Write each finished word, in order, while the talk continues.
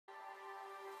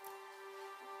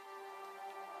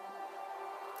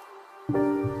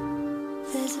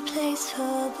There's a place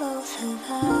for both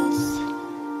of us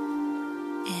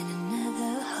in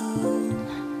another home,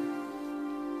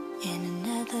 in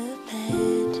another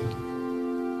bed.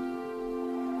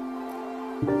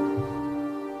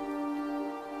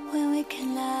 Where we can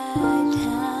lie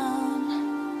down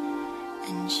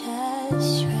and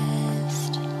just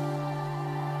rest.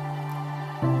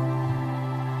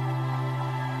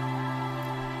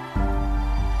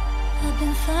 I've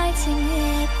been fighting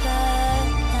it, but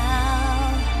now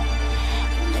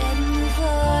I'm letting the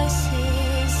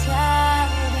voices out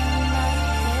of my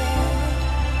head.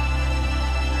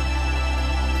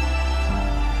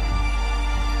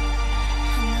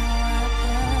 I know I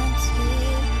burnt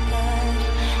it, but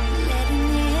I'm letting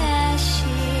the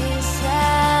ashes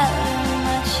out of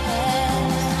my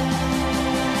chest.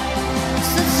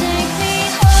 So take me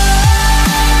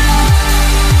home,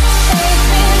 take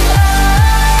me home,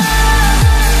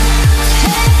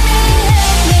 take me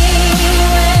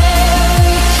anywhere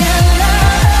we can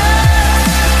love.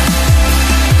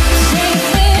 Take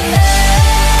me there,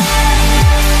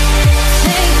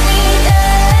 take me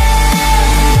there,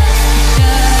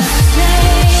 just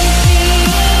take me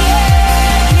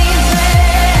anywhere.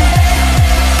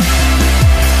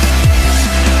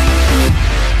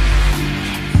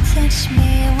 Touch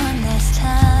me one last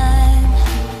time,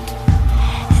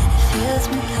 and it fills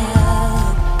me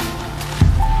up.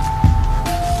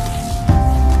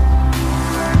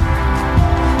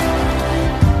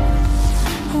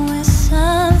 With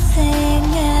something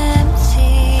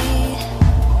empty,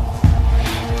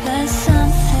 but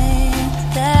something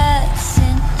that's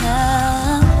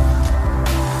enough.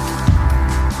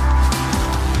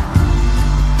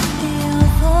 Your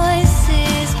voice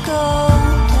is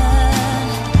golden,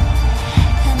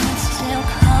 and it still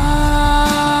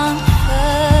comforts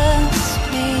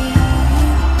me.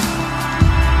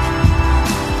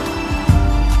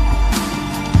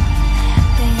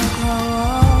 Then you grow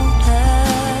older,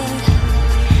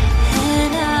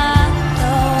 and I'll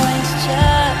always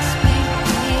just be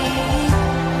me.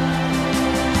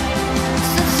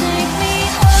 So take me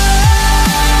home,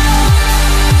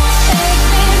 take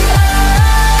me home,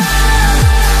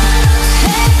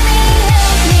 take me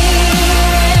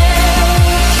anywhere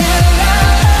we can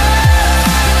love.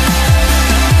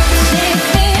 Take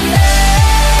me there,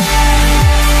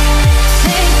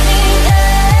 take me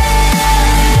there,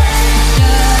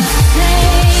 just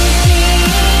take me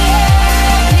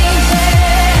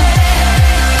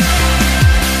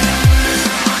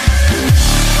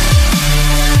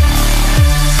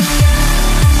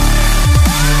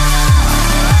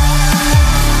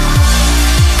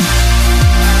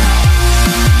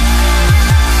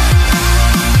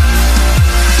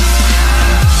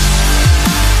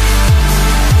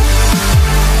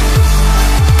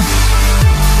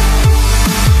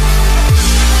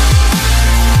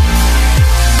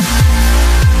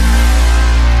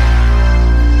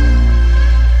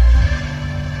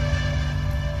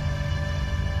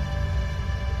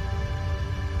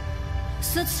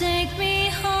so take me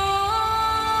home.